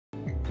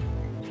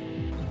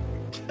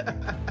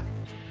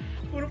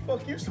Who the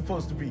fuck you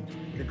supposed to be?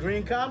 The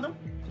green condom?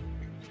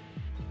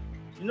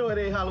 You know it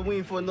ain't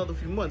Halloween for another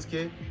few months,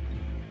 kid.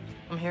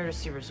 I'm here to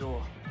see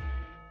Razul.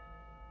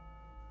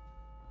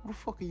 Who the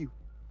fuck are you?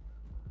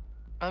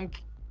 I'm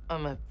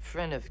a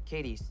friend of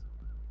Katie's.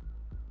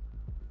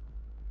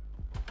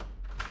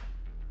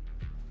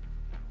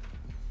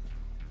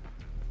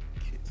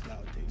 Kids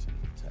nowadays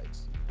are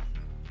types.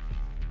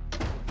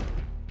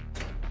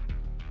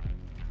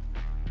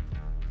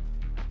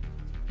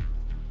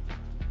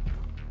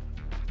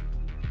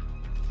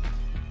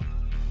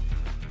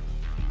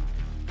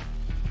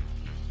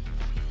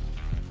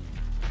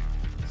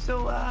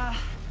 So,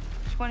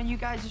 which one of you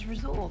guys is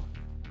Razul?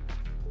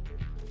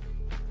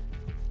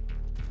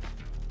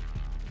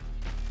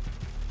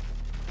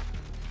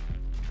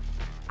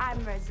 I'm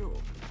Razul.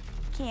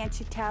 Can't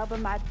you tell by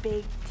my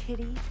big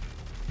titties?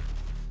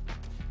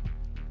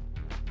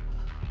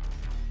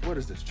 What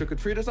is this,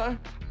 trick-or-treat or something?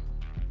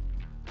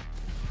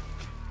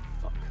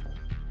 Fuck.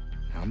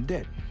 Now I'm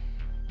dead.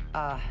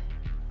 I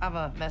have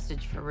a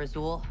message for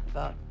Razul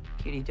about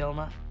Katie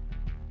Doma.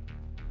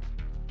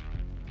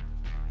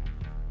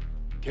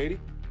 Katie?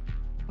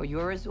 Oh,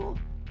 you're Razul?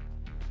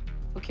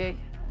 Okay,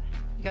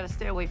 you gotta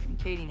stay away from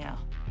Katie now.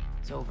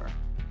 It's over.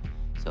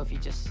 So if you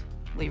just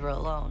leave her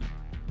alone,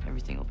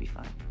 everything will be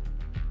fine.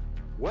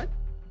 What?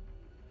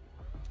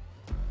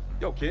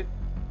 Yo, kid.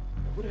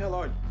 Who the hell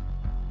are you?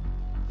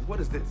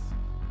 What is this?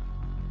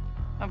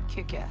 I'm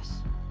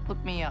kick-ass.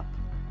 Look me up.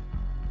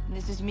 And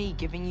this is me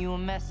giving you a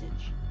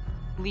message.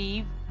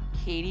 Leave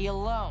Katie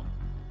alone.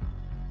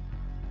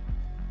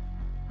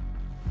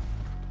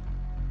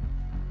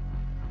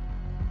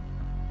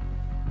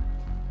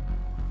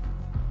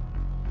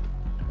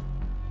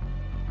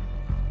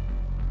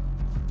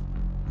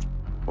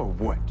 Or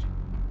what?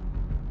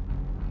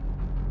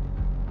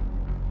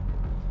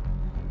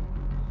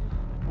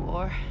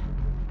 Or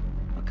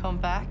I'll come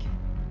back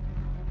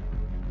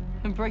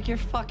and break your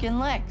fucking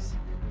legs.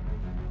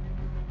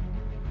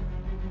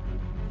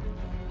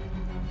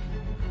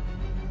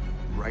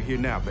 Right here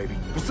now, baby.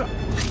 What's up?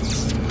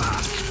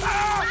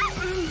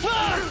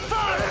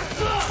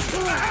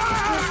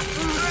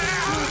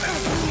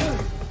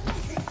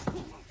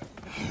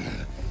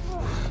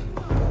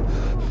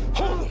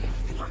 Hold him.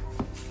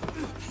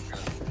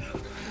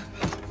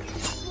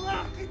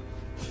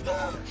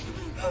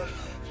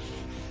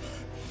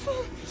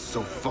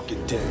 So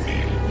fucking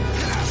dead.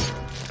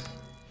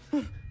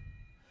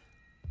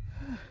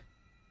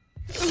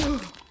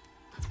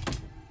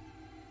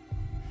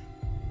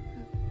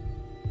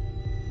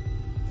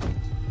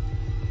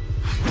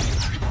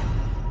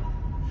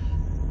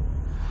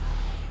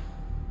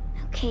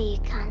 Okay, you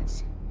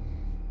cunts.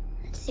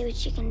 Let's see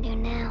what you can do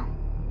now.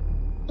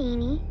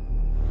 Eeny,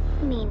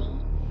 meeny,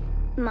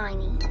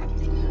 miny,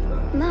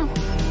 mo.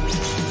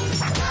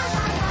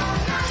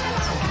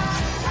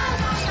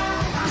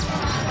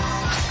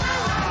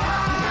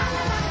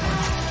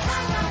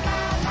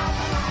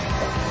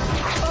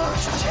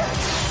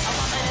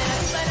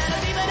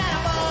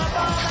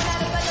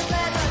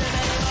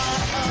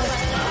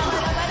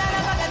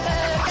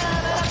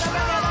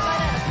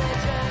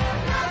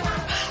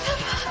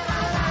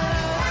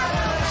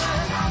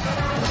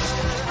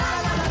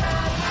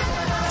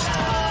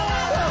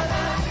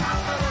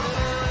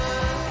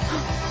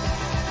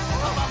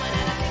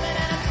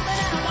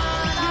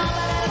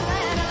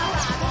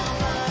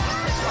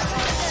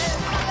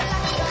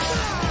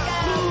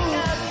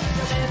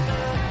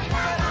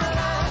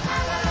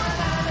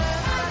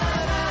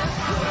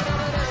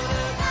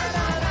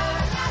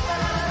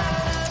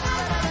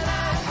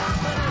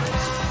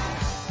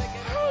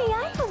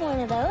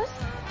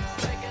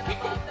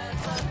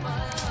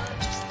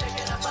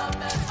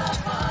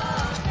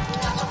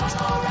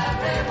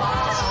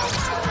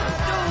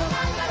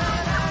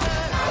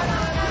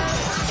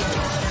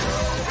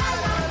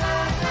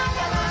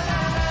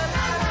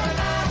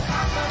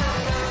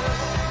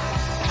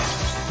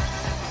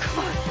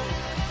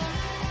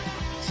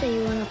 So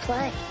you want to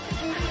play?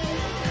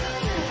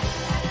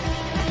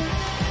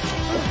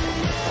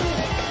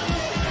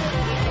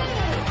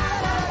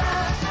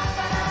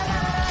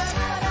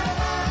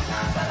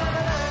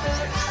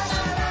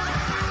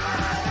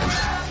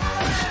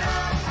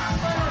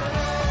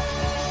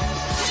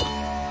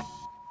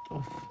 The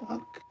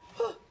fuck?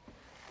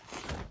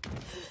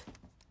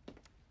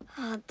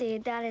 Oh,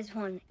 dude, that is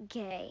one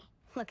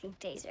gay-looking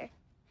taser.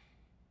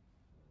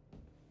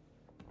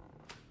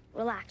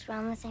 Relax, we're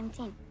on the same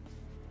team.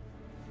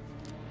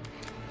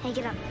 Hey,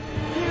 get up.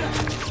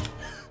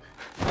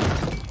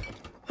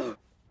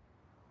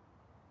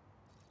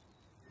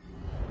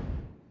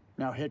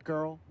 Now, Hit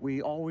Girl, we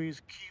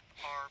always keep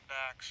our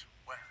backs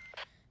where?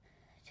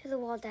 To the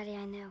wall, Daddy,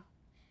 I know.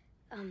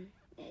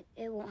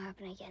 It won't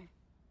happen again.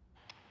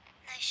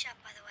 Nice shot,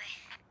 by the way.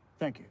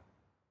 Thank you.